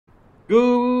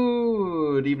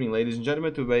Good evening, ladies and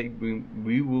gentlemen. Today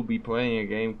we will be playing a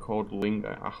game called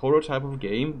Linger, a horror type of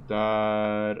game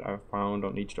that I found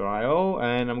on itch.io,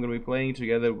 and I'm going to be playing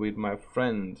together with my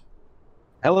friend.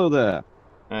 Hello there.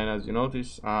 And as you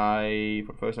notice, I,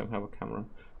 for the first time, have a camera.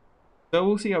 So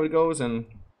we'll see how it goes, and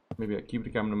maybe I keep the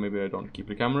camera, maybe I don't keep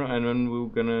the camera, and then we're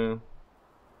gonna...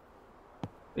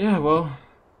 Yeah, well...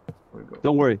 There we go.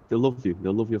 Don't worry, they'll love you.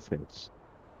 They'll love your face.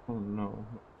 Oh no,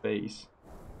 face.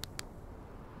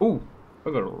 Oh,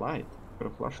 I got a light. Got a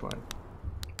flashlight.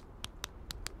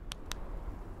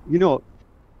 You know,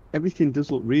 everything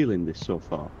does look real in this so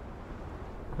far.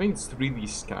 I think it's 3D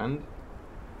scanned.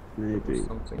 Maybe. Or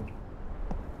something.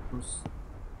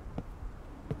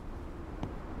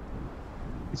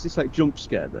 Is this like jump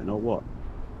scare then, or what?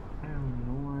 I have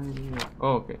no idea.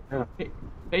 Oh, okay. Yeah.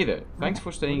 Hey there. Thanks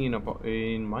for staying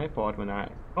in my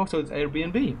apartment. Oh, so it's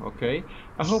Airbnb. Okay.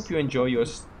 I hope you enjoy your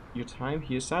time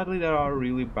here. Sadly, there are a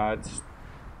really bad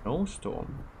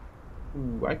snowstorm.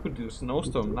 Ooh, I could do a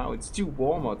snowstorm now. It's too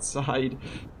warm outside.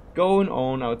 Going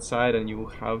on outside, and you will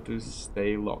have to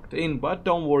stay locked in. But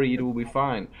don't worry, it will be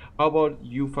fine. How about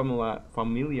you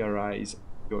familiarize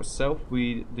yourself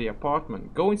with the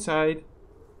apartment? Go inside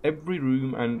every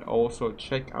room and also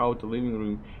check out the living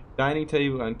room, dining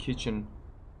table, and kitchen.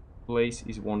 Place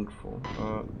is wonderful.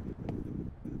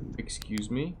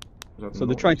 Excuse me. So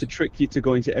they're trying to trick you to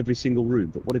go into every single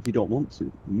room, but what if you don't want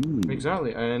to?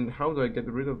 Exactly. And how do I get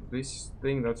rid of this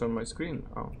thing that's on my screen?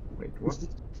 Oh, wait, what?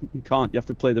 You can't. You have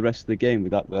to play the rest of the game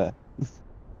with that there.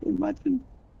 Imagine.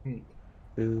 Wait.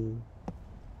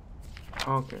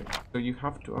 Okay, so you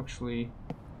have to actually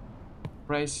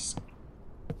press.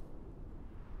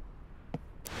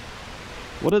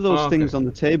 What are those things on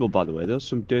the table, by the way? Those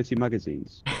some dirty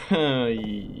magazines.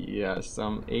 Yeah,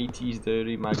 some 80s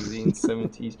dirty magazines,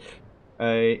 70s.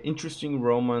 Interesting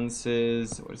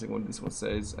romances. What is it? What this one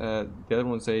says? The other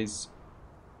one says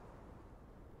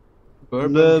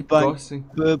bourbon gossip.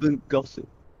 Bourbon gossip.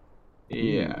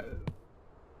 Yeah.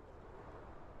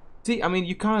 See, I mean,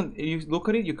 you can't. You look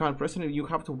at it. You can't press it. You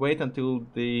have to wait until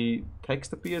the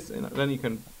text appears, and then you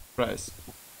can press.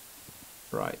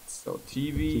 Right. So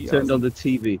TV. So turned on the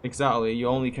TV. Exactly. You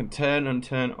only can turn and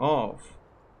turn off.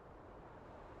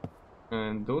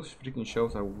 And those freaking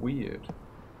shows are weird.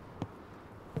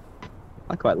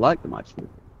 I quite like them actually.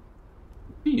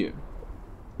 Do you?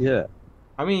 Yeah.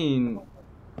 I mean,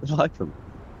 I like them.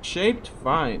 Shaped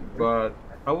fine, but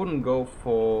I wouldn't go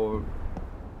for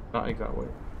that exact way.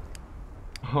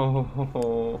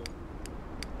 Oh.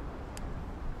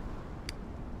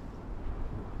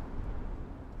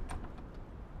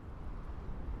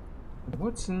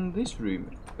 What's in this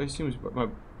room? I assume it's my...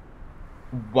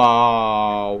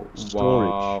 Wow.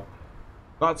 Storage. Wow.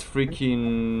 That's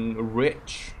freaking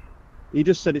rich. He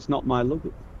just said it's not my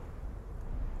luggage.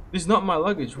 It's not my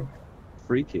luggage.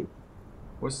 Freaky.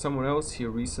 Was someone else here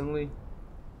recently?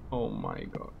 Oh my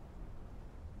god.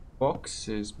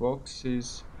 Boxes.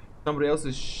 Somebody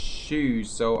else's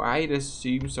shoes. So I'd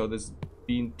assume so. There's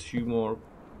been two more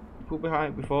people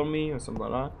before me or something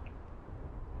like that.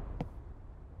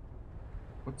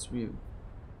 What's weird?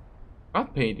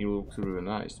 That painting looks really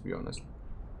nice, to be honest.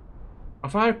 A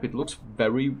fire pit looks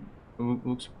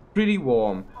pretty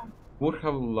warm. Would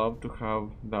have loved to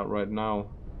have that right now,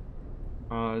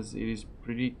 as it is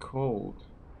pretty cold.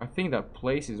 I think that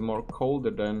place is more colder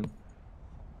than...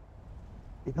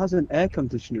 He has an air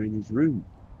conditioner in his room.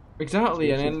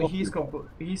 Exactly, and then he's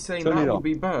saying Turn that would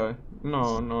be better.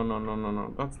 No.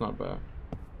 That's not better.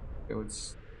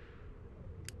 It's...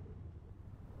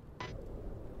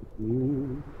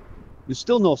 There's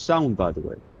still no sound, by the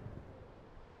way.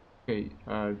 Okay,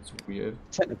 it's weird.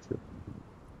 Technically.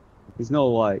 There's no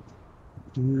like...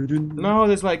 No,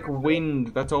 there's like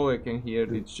wind. That's all I can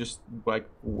hear. It's just like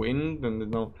wind, and there's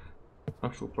no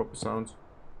actual proper sounds.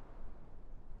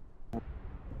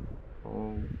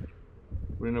 Oh,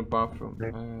 we're in a bathroom.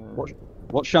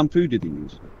 What shampoo did he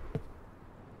use?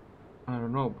 I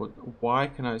don't know, but why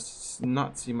can I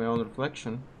not see my own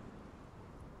reflection?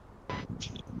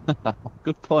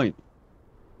 Good point.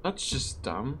 That's just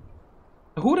dumb.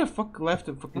 Who the fuck left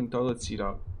the fucking toilet seat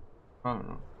up? I don't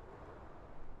know.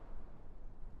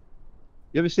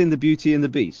 You ever seen The Beauty and the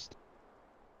Beast?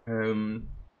 I've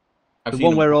The seen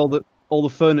one where all the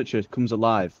furniture comes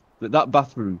alive. That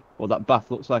bathroom or that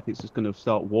bath looks like it's just going to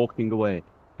start walking away.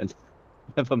 And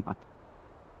never mind.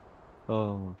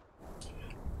 Oh,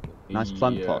 nice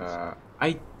plant pots.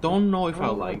 I don't know if I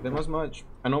like them as much.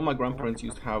 I know my grandparents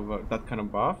used to have that kind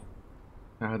of bath.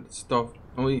 I had stuff.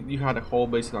 I mean, you had a hole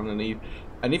basically underneath,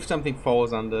 and if something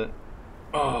falls under,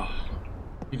 oh,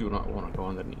 you do not want to go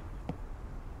underneath.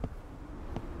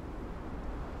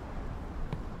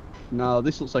 Now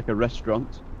this looks like a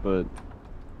restaurant, but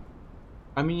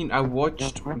I mean, I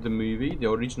watched the movie, the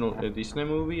original Disney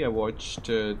movie. I watched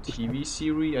TV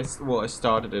series. Well, I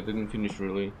started it, didn't finish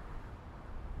really.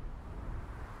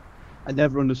 I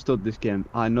never understood this game.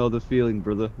 I know the feeling,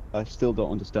 brother. I still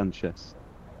don't understand chess.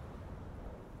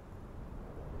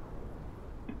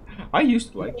 I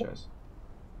used to like chess.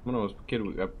 When I was a kid,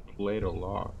 I played a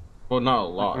lot. Well, not a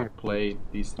lot. I played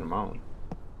a decent amount.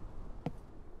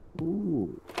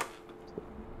 Ooh.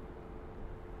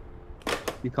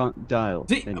 You can't dial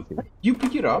See, anything. you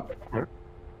pick it up,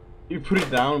 you put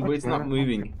it down, but it's not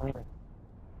moving.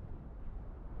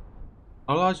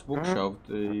 A large bookshelf.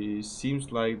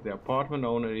 Seems like the apartment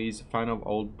owner is a fan of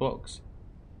old books.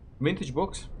 Vintage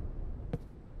books.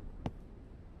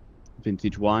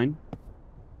 Vintage wine.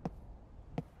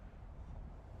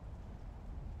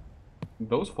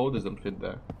 Those photos don't fit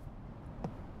there.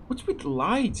 What's with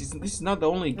lights? This is not the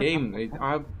only game.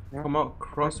 I've come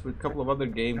across with a couple of other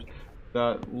games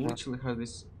that literally has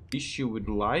this issue with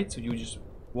lights. So you just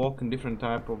walk in different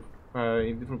type of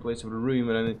in different place of the room,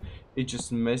 and then it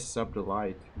just messes up the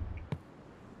light.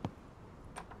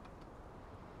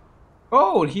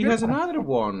 Oh, he has another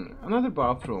one, another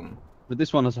bathroom. But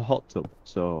this one has a hot tub,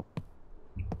 so...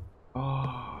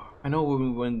 Oh, I know when we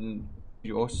went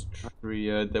to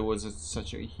Austria, there was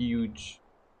such a huge,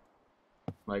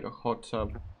 like a hot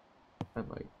tub. And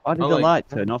like, why did the light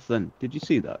turn off then? Did you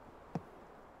see that?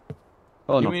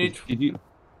 Oh you no, mean did you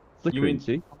flicker you mean, it,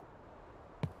 see?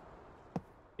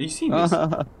 you seen this?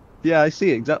 Yeah, I see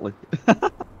it, exactly.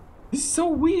 This is so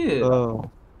weird. Oh.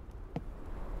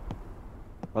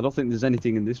 I don't think there's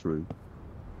anything in this room.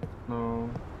 No.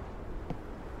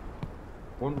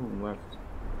 One room left.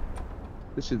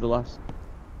 This is the last.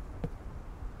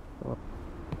 Oh.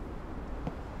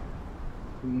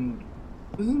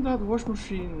 Doesn't that wash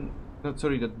machine,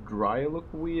 sorry, that dryer look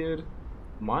weird?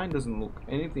 Mine doesn't look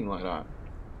anything like that.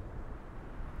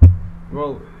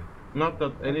 Well, not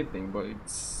that anything, but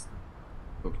it's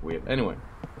looks weird. Anyway,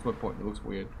 that's my point. It looks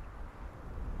weird.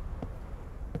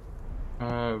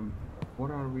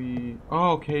 What are we?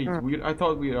 Oh, okay. It's weird. I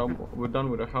thought we're done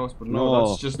with the house, but no,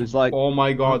 that's just. There's like, oh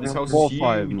my god, this house is 4 or huge.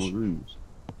 5 more rooms.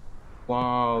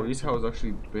 Wow, this house is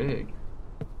actually big.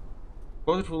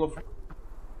 Closet full of.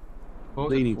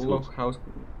 Closet full of house.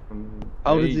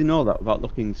 How did you know that without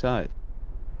looking inside?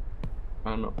 I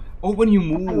don't know. Oh, when you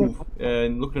move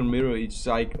and look in the mirror, it's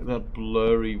like that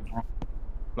blurry,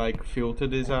 like filter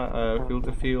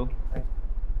filter feel.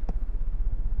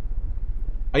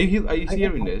 Are you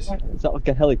hearing this? Is that like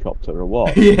a helicopter or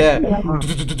what? Yeah.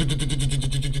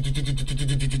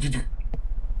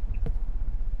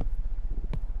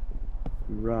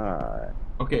 Right.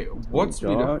 Okay, what's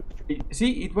with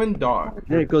see? It went dark.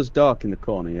 Yeah, it goes dark in the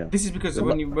corner. Yeah. This is because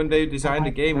when they designed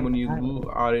the game, when you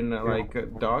are in like a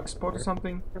dark spot or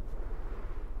something.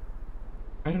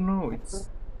 I don't know. It's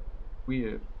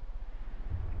weird.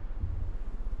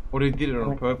 Or they did it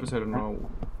on purpose. I don't know.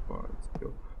 But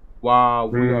still. Wow,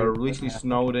 we are literally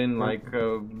snowed in like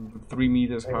 3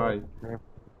 meters high.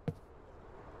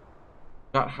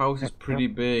 That house is pretty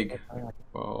big.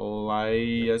 Well, I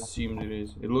assumed it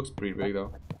is. It looks pretty big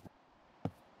though.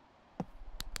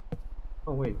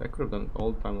 Oh wait, I could have done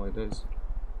all the time like this.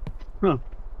 Huh.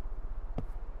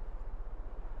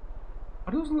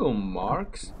 Are those little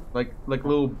marks? Like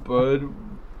little bird?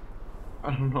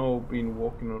 I don't know, being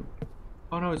walking on.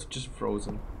 Oh no, it's just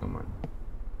frozen. Come on.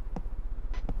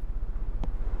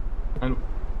 And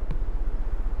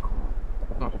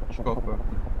chopper.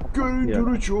 Get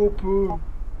into the chopper.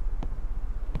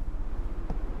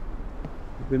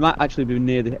 We might actually be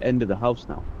near the end of the house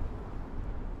now.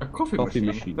 A coffee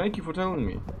machine. Thank you for telling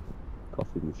me.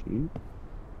 Coffee machine.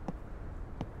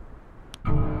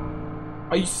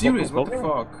 Are you serious? What the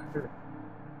fuck?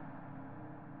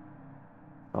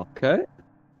 Okay.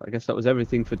 I guess that was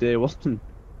everything for day 1.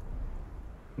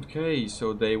 Okay,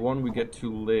 so day 1 we get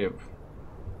to live.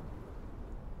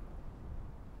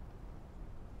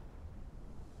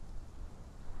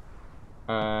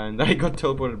 And I got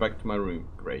teleported back to my room.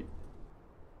 Great.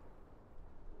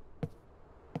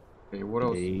 Okay, what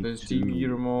else? There's TV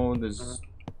remote, there's...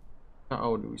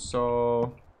 How do we saw?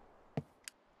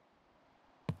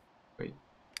 Wait,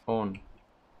 on.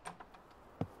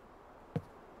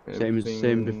 Same as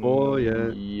same before, yeah.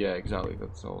 Yeah, exactly,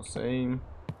 that's all same.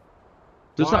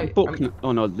 Does that book...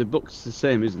 Oh no, the book's the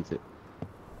same, isn't it?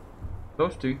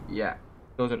 Those two? Yeah.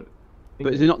 Those are...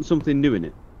 But is there not something new in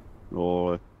it?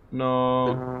 Or...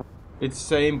 No, it's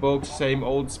same book, same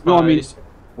old spice. No, I mean,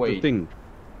 wait. the thing.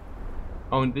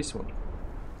 Oh, in this one.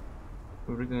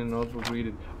 We've written a notebook, read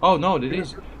it. Oh no, it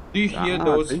is. Do you hear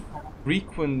those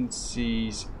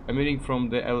frequencies emitting from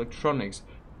the electronics.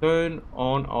 Turn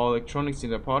on all electronics in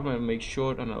the apartment and make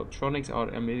sure that electronics are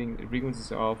emitting frequencies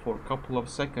for a couple of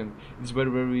seconds. It's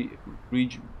very, very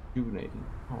rejuvenating.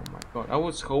 Oh my god. I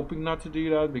was hoping not to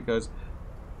do that because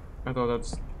I thought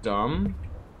that's dumb.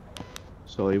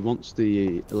 So he wants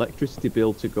the electricity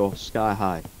bill to go sky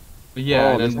high. But yeah,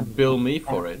 Oh, and then bill me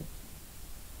for it.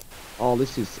 Oh,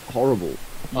 this is horrible. Yep.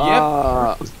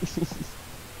 Ah.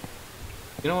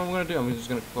 You know what I'm gonna do? I'm just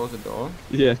gonna close the door.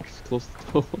 Yeah, close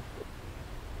the door.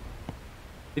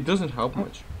 It doesn't help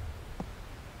much.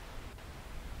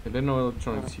 There are no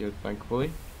electronics here,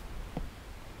 thankfully.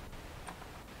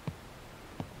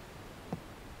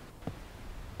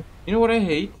 You know what I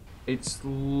hate? It's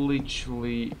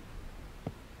literally...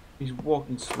 He's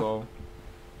walking slow.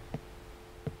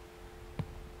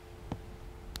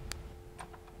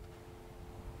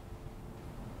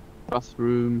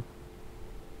 Bathroom.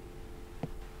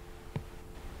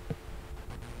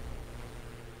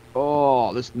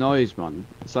 Oh, this noise, man.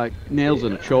 It's like nails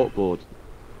on a chalkboard.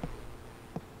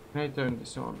 Can I turn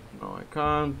this on? No, I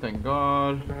can't, thank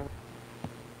God.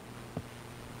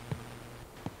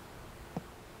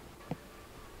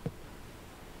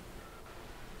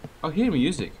 I hear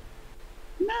music.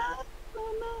 No.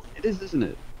 It is, isn't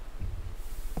it?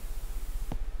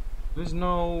 There's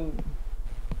no...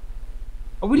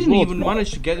 Oh, we didn't even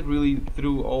manage to get really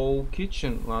through all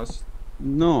kitchen last...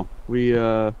 No, we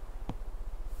My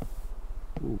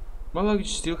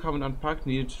luggage still haven't unpacked,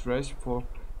 needed to rest for...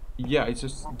 Yeah, it's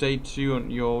just day 2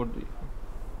 and you're...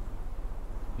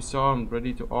 Disarmed,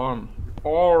 ready to arm.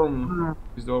 Arm!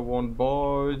 This door won't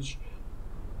budge.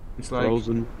 It's like...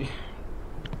 frozen.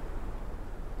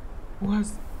 Who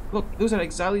has... Look, those are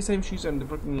exactly the same shoes on the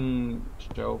fucking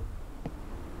shelf.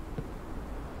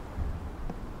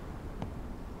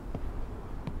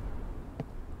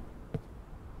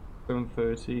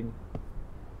 $7.13.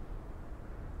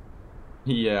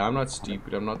 Yeah, I'm not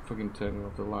stupid. I'm not fucking turning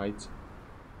off the lights.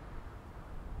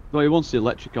 No, he wants the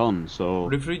electric on, so...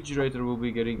 Refrigerator will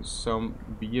be getting some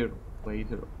beer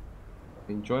later.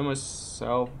 Enjoy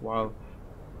myself while...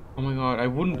 Oh my god, I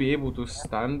wouldn't be able to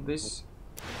stand this.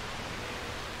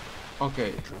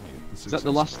 Okay. Is that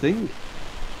the last thing?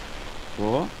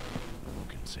 What? Who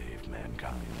can save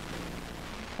mankind?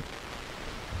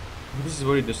 This is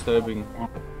very disturbing.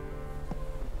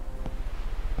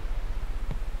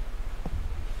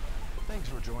 Thanks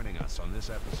for joining us on this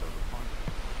episode of Fun.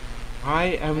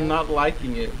 I am not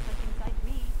liking it.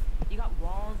 You got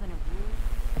walls and a roof.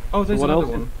 Oh, there's What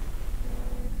another else?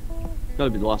 one.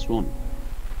 Gotta be the last one.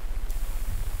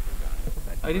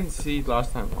 I didn't see it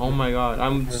last time. Oh my god,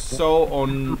 I'm so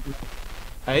on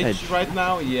edge right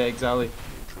now. Yeah, exactly.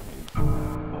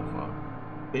 Oh fuck.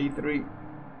 Day 3.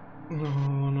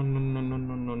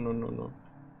 No.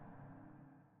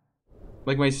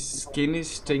 Like my skin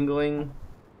is tingling.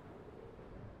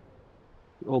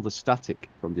 All the static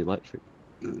from the electric.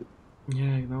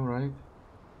 Yeah, I know, right?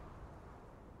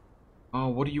 Oh,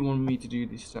 what do you want me to do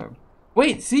this time?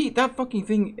 Wait, see that fucking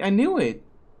thing? I knew it.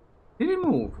 Did it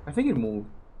move? I think it moved.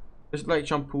 It's like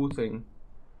shampoo thing.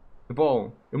 The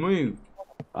ball. It moved.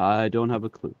 I don't have a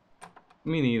clue.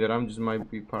 Me neither. I'm just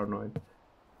might be paranoid.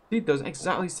 See, it does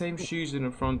exactly the same shoes in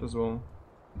the front as well.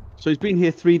 So he's been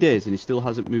here 3 days and he still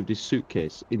hasn't moved his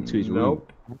suitcase into his room.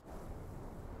 Nope.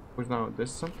 But now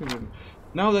there's something with...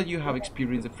 Now that you have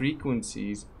experienced the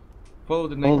frequencies, follow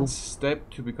the next step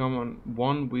to become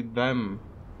one with them.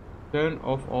 Turn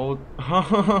off all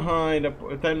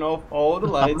turn off all the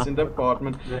lights in the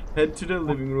apartment. Head to the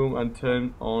living room and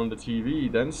turn on the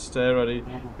TV. Then stay ready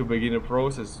to begin the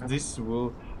process. This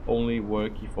will only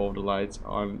work if all the lights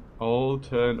are all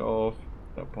turned off.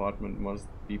 The apartment must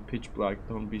be pitch black.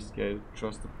 Don't be scared.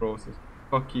 Trust the process.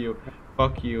 Fuck you.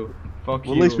 Fuck you. Fuck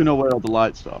you. Well, at least we know where all the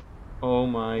lights are. Oh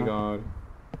my god.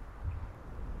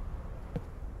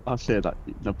 I say that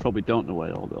they probably don't know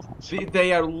where all the lights are.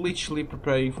 They are literally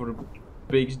preparing for a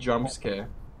big jump scare.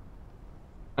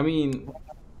 I mean...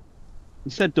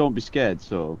 You said don't be scared,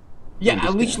 so... Yeah,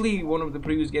 literally one of the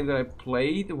previous games that I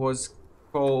played was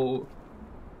called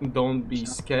Don't Be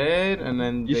Scared, and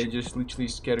then they just literally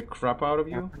scare the crap out of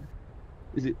you.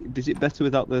 Is it better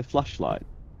without the flashlight?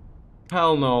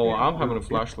 Hell no, I'm having a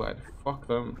flashlight. Fuck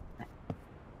them.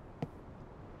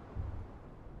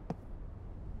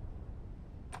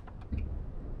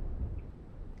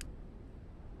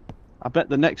 I bet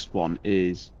the next one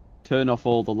is turn off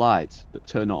all the lights, but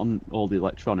turn on all the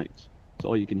electronics. So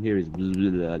all you can hear is...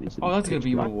 Oh, that's gonna be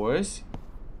even worse.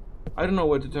 I don't know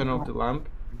where to turn off the lamp.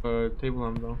 Table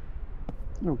lamp though.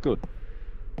 Oh, good.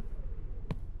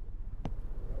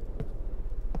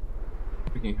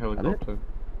 Freaking helicopter.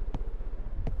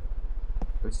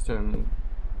 Let's turn.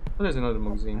 Oh, there's another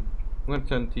magazine. I'm gonna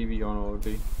turn TV on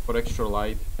already for extra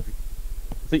light.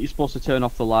 I think you're supposed to turn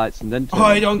off the lights and then turn Oh,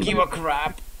 I on don't the give TV. a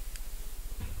crap.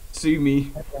 Sue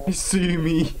me. Sue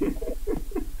me.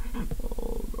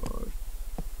 Oh god.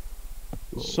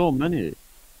 There's so many.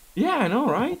 Yeah, I know,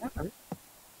 right?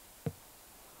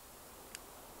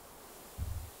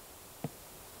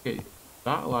 Okay,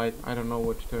 that light, I don't know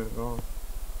what to turn it on.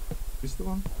 This the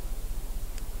one?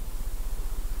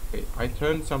 Okay, I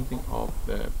turned something off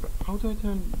there, but how do I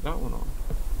turn that one on?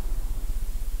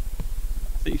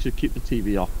 I think you should keep the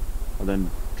TV off and then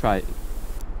try it.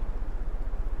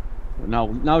 But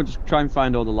now just try and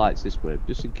find all the lights this way,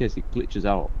 just in case it glitches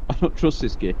out. I don't trust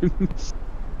this game.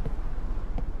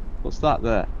 What's that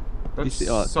there? You That's see-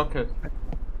 oh, socket.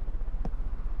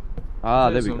 ah,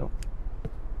 there There's we some- go.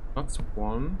 That's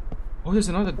one. Oh, there's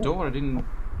another door. I didn't. No,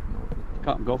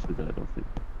 Can't go through there, I don't think.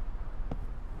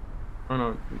 oh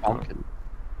no, we can't. Balcony.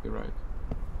 You're right.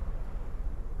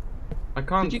 I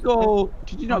can't. Did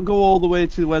you not go all the way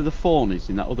to where the phone is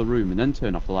in that other room and then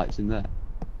turn off the lights in there?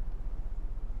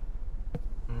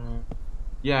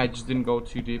 Yeah, I just didn't go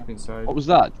too deep inside. What was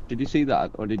that? Did you see that,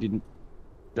 or did you?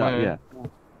 That, Where? yeah.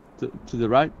 To the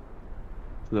right.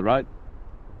 To the right.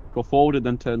 Go forward and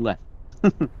then turn left.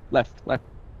 Left. Left.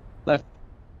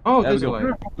 Oh, There we there's a go.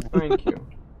 light. Thank you.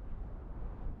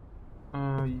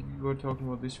 You were talking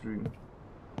about this room.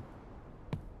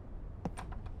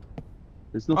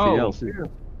 There's nothing Oh. else. Is there?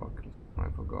 Fuck, I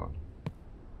forgot.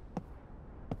 I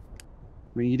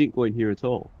mean, you didn't go in here at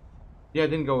all. Yeah, I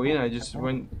didn't go in. I just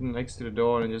went next to the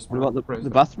door and just What about pressed the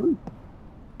it. bathroom?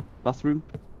 Bathroom?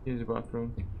 Here's the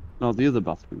bathroom. No, the other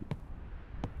bathroom.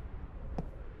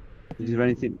 Is there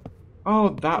anything? Oh,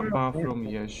 that bathroom.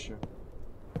 Yeah, sure.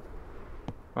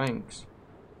 Thanks.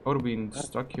 I would have been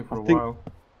stuck here for a I think- while.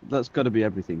 That's got to be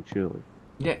everything, surely.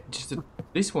 Yeah, just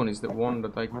this one is the one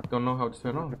that I don't know how to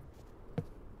turn on.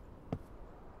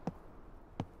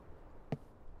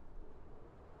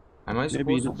 Am I Maybe supposed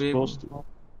you're to not be able? supposed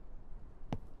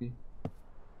to.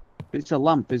 It's a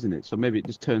lamp, isn't it? So maybe it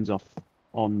just turns off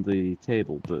on the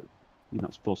table, but you're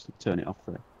not supposed to turn it off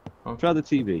there. Okay. Try the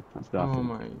TV. That's what I Oh think.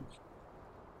 my.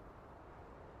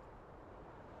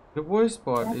 The worst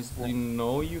part is you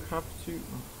know you have to.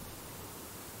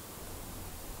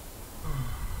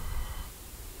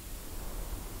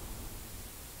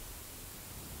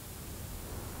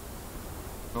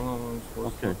 How long am I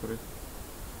supposed to Okay. look at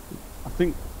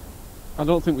it? I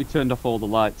don't think we turned off all the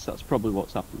lights. That's probably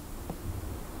what's happened.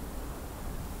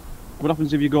 What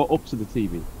happens if you go up to the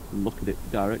TV and look at it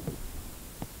directly?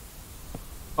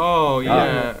 Oh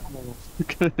yeah.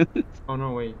 Ah. Oh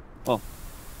no, wait. Oh.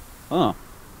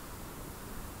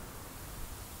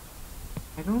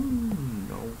 I don't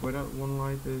know where that one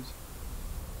light is.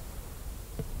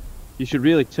 You should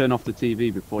really turn off the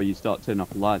TV before you start turning off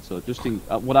the lights. So just think,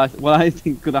 what I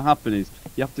think gonna happen is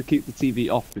you have to keep the TV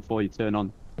off before you turn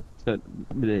on. You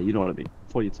know what I mean?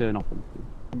 Before you turn off anything.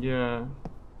 Yeah.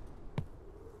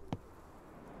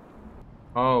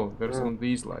 Oh, there's some of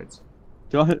these lights.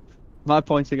 Am I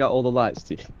pointing out all the lights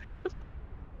to you?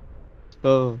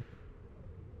 Oh.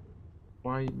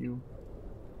 Why you?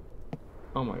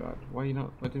 Oh my god, why you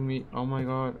not letting me? Oh my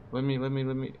god, let me.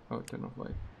 Oh, turn off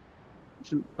light.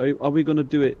 Are we gonna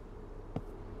do it?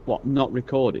 What? Not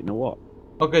recording or what?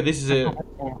 Okay, this is it.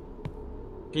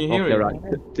 Can you hear Okay, it? right.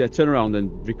 Yeah, turn around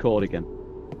and record again.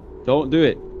 Don't do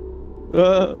it.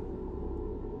 Oh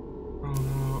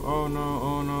no! Oh no!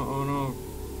 Oh no! Oh no!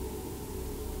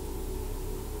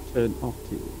 Turn off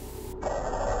TV.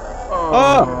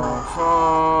 Oh,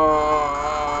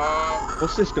 fuck!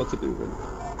 What's this got to do with it?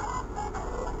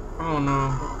 Oh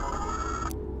no!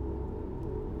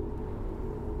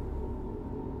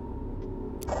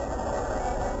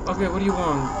 Okay, what do you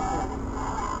want?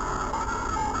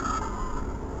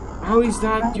 How is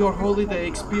that your holiday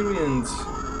experience?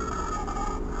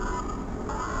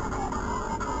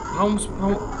 How?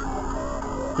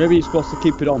 Maybe you're supposed to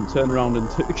keep it on. Turn around and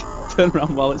turn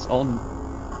around while it's on.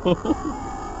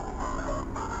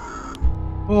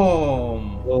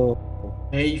 Oh,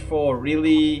 day 4,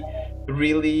 really?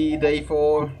 Really, day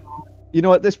 4? You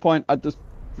know, at this point, I'd just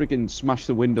freaking smash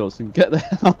the windows and get the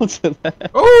hell out of there.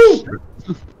 Oh!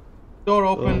 Door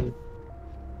open.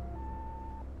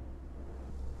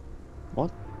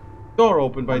 What? Door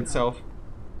open by itself.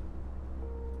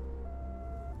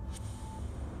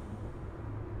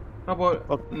 How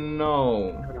about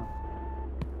no?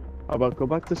 How about go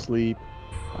back to sleep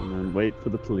and then wait for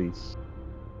the police?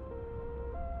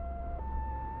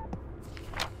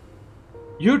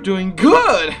 You're doing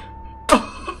good!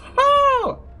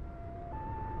 I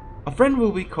A friend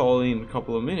will be calling in a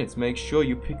couple of minutes. Make sure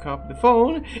you pick up the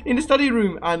phone in the study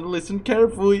room and listen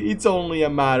carefully. It's only a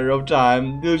matter of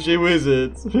time till she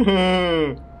visits.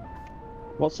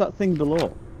 What's that thing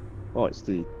below? Oh, it's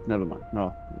the... Never mind.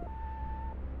 No.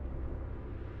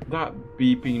 That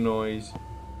beeping noise.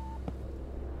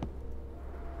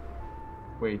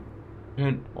 Wait.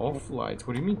 Turn off lights?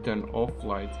 What do you mean turn off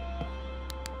lights?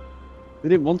 They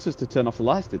didn't want us to turn off the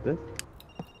lights, did they?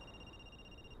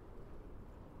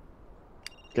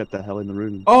 Get the hell in the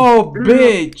room. Oh,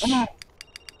 bitch!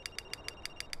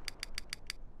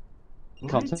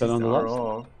 Can't Lights turn on the are lights.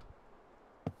 off.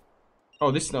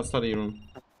 Oh, this is not study room.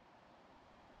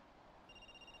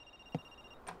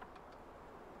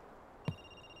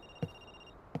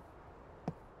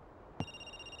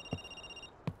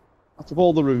 Out of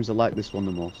all the rooms, I like this one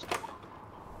the most.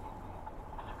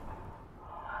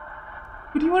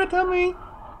 What do you want to tell me?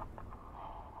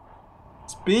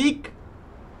 Speak!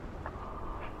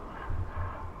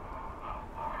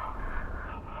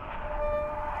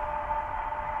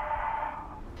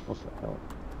 What the hell?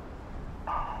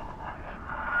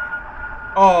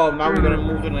 Oh, now we're gonna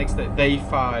move to the next day. Day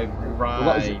 5,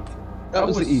 right. That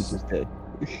was the easiest day.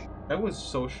 That was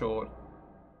so short.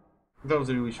 That was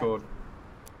really short.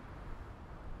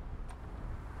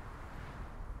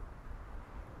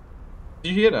 Did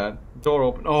you hear that? Door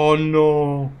open. Oh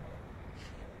no!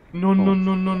 No, no,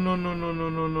 no, no, no, no, no, no,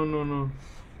 no, no, no, no.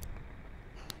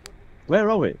 Where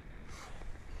are we?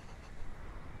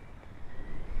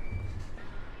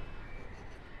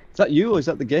 Is that you or is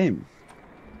that the game?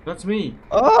 That's me.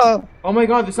 Ah! Oh my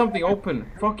god, there's something open.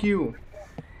 Fuck you.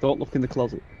 Don't look in the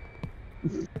closet.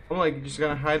 I'm like just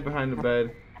gonna hide behind the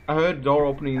bed. I heard a door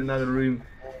opening in another room.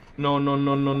 No, no,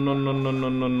 no, no, no, no, no, no,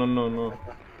 no, no, no, no.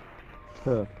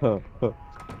 Did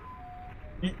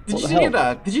you What the hear hell?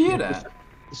 that? Did you hear that?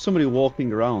 There's somebody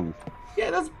walking around. Yeah,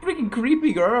 that's freaking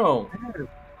creepy, girl.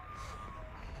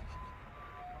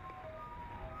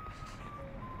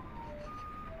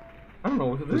 I don't know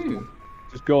what to do.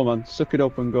 Just go, man. Suck it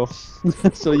up and go.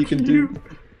 So you can do.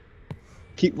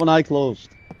 Keep one eye closed.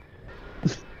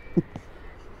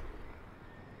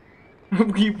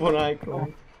 Keep one eye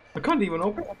closed. I can't even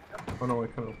open. Oh no, I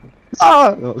can't open.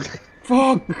 Ah!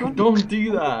 Fuck! Don't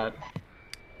do that.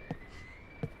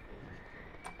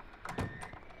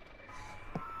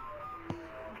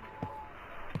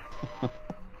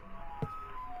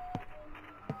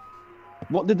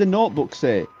 What did the notebook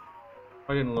say?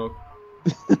 I didn't look.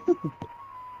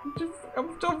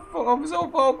 I'm so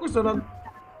focused on that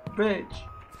bitch.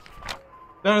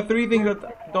 There are 3 things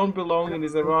that don't belong in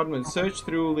this apartment. Search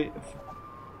thoroughly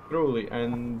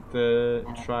and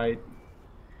try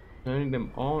turning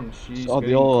them on. She's Oh, getting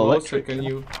they're all closer. electric. Can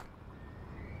you?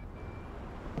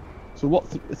 So what?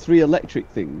 3 electric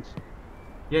things?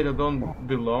 Yeah, they don't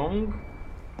belong.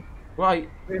 Why?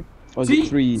 Or is See, it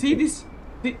 3? see this?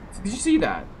 Did you see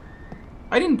that?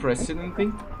 I didn't press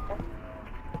anything.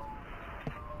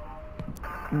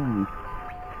 Hmm.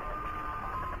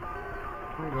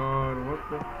 Oh my god, what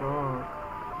the fuck?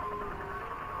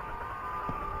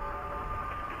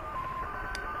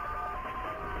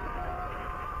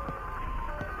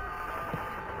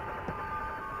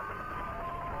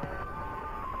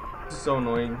 This is so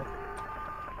annoying.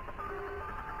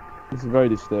 This is very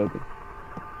disturbing.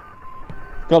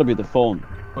 It's gotta be the phone.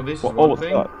 Oh, this is What, one what's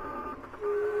thing. that?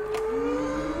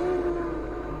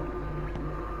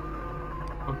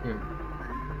 Okay.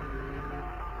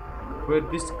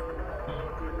 But this...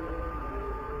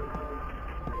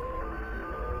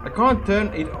 I can't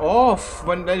turn it off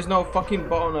when there's no fucking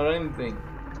button or anything.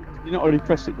 You not already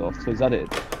pressed it though, so is that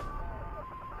it?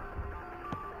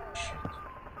 Shit.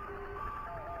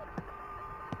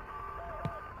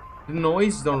 The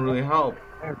noise don't really help.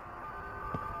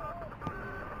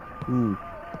 Hmm.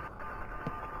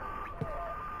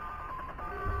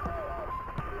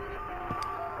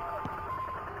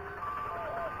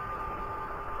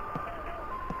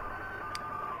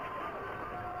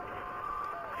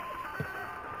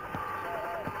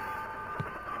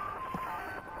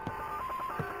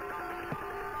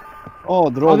 Oh,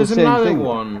 they're all Oh, the there's same another thing.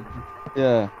 one.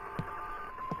 Yeah.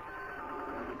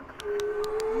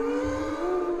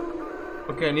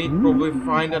 Okay, I need to probably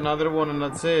find another one and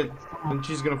that's it. And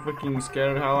she's gonna freaking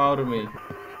scare the hell out of me.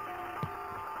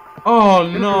 Oh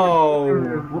no!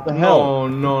 What the hell? No,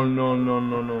 no, no, no,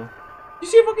 no, no. You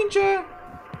see a fucking chair?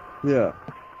 Yeah.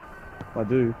 I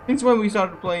do. Since when we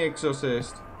started playing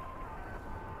Exorcist?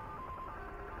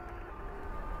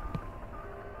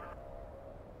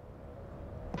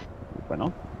 Went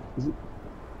on. Is it?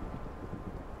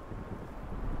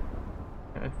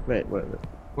 Okay. Wait.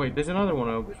 Wait, there's another one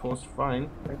I was supposed to find.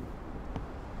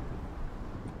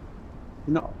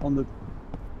 You're not on the.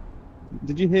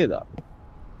 Did you hear that?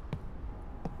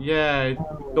 Yeah,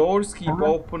 doors keep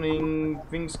opening,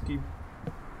 things keep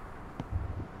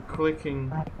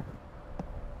clicking.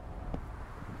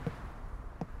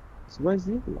 So where's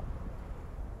the other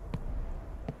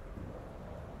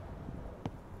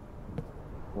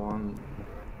one?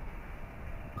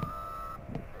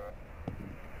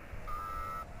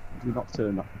 Do not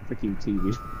turn that freaking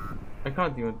TV. I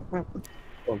can't even.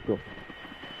 Oh god.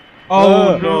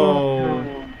 Oh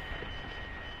no!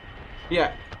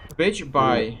 Yeah, bitch,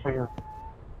 bye.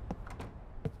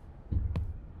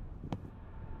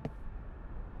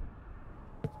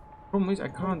 Problem is, I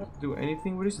can't do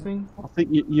anything with this thing. I think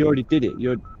you already did it.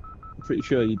 You're pretty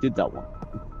sure you did that one.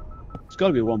 There's got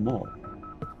to be one more.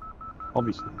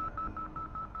 Obviously.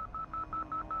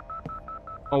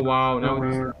 Oh wow, now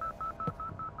it's...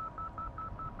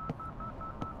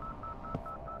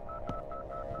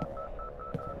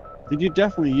 Did you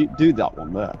definitely do that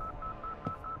one there?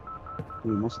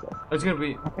 You must have. It's gonna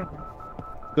be...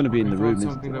 It's going to be in the room, isn't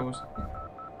something it? that was...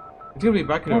 It's gonna be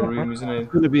back in our room, isn't it?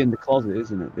 It's going to be in the closet,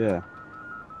 isn't it? Yeah.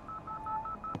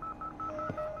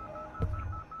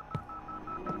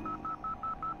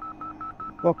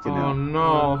 Fucking Oh hell.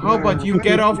 no, how about you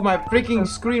get off my freaking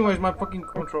screen? Where's my fucking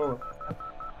controller?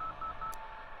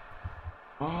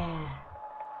 Oh,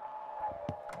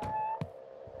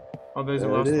 oh there's the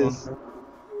There it last is. one.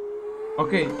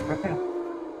 Okay.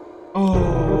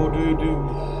 Oh, dude.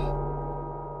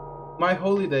 My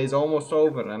holiday is almost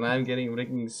over and I'm getting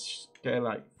freaking scared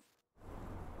like...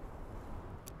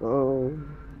 Oh.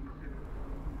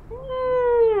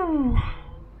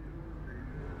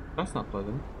 That's not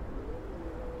pleasant.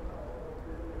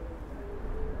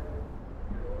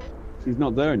 She's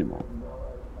not there anymore.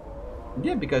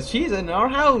 Yeah, because she's in our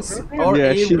house or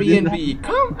Yeah, she's in Airbnb.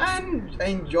 Come and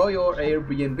enjoy your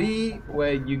Airbnb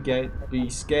where you get be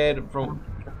scared from.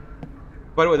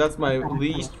 By the way, that's my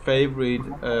least favorite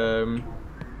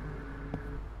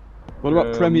What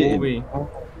about Premier Inn? movie.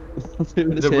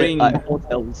 The Ring. Like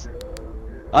hotels.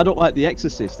 I don't like The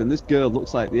Exorcist, and this girl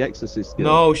looks like The Exorcist girl.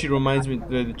 No, she reminds me of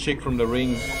the chick from The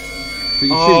Ring. But you've seen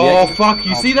The Oh Exorcist. fuck!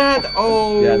 You see that?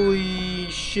 Holy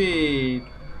shit! You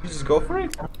just go for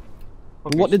it.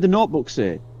 Okay. What did the notebook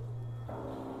say?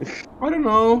 I don't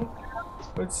know.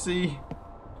 Let's see.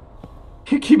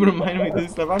 You keep reminding me of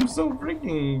this stuff. I'm so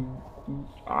freaking...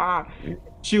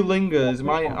 She lingers.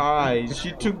 My eyes.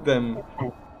 She took them.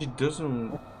 She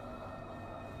doesn't...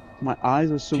 My eyes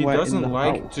are She somewhere in doesn't the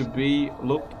like house. to be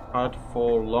looked at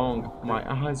for long. My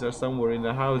eyes are somewhere in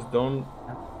the house. Don't...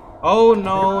 Oh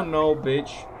no, no, bitch.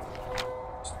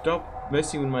 Stop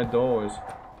messing with my doors.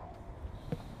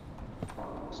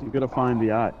 So you gotta find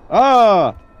the eye.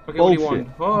 Ah! Okay, Bullshit. what do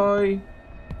you want? Hi.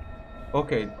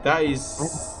 Okay, that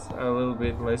is a little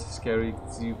bit less scary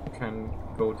because you can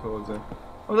go towards it.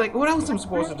 I was like, what else am I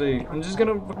supposed to do? I'm just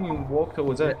gonna fucking walk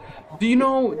towards it. Do you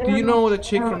know the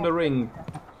chick from The Ring?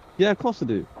 Yeah, of course I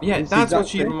do. Yeah, It's that's the what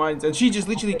exact she same. reminds. And she just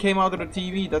literally came out of the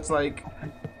TV. That's like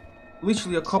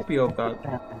literally a copy of that.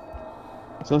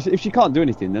 So if she can't do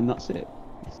anything, then that's it.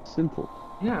 It's simple.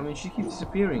 Yeah, I mean she keeps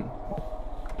disappearing.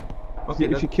 Okay,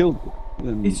 If she killed it,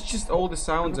 then it's just all the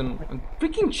sounds and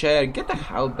freaking chair. Get the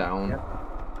hell down.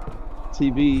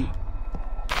 TV.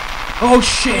 Oh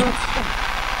shit!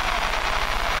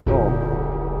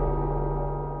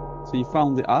 Oh. So you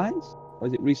found the eyes? Or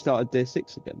is it restarted day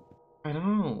 6 again? I don't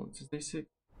know. It's day 6.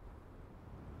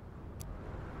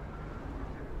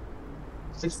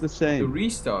 Is this the It same?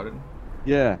 restarted.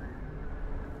 Yeah.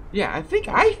 Yeah, I think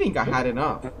I had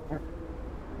enough.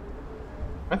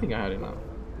 I think I had enough.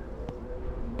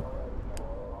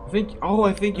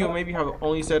 I think you maybe have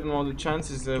only certain amount of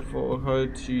chances for her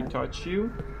to touch you.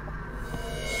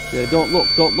 Yeah, don't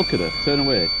look at her. Turn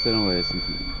away or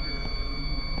something.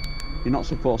 You're not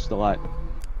supposed to like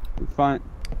find.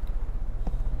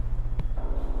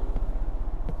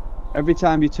 Every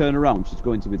time you turn around, she's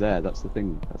going to be there. That's the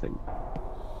thing, I think.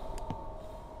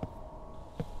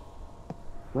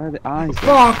 Where are the eyes?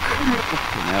 Fuck!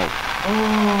 Fucking hell.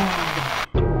 Oh.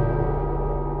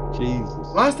 Jesus.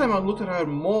 Last time I looked at her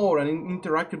more and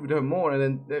interacted with her more and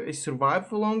then it survived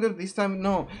for longer. This time,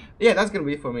 no. Yeah, that's gonna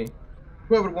be it for me.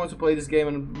 Whoever wants to play this game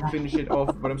and finish it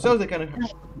off by themselves, they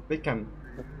can.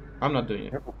 I'm not doing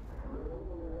it.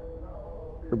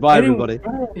 Goodbye, everybody.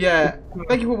 Yeah,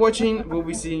 thank you for watching. We'll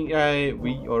be seeing, I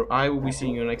will be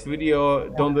seeing you in the next video.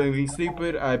 Don't do anything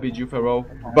stupid. I bid you farewell.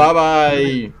 Bye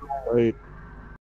bye. Bye.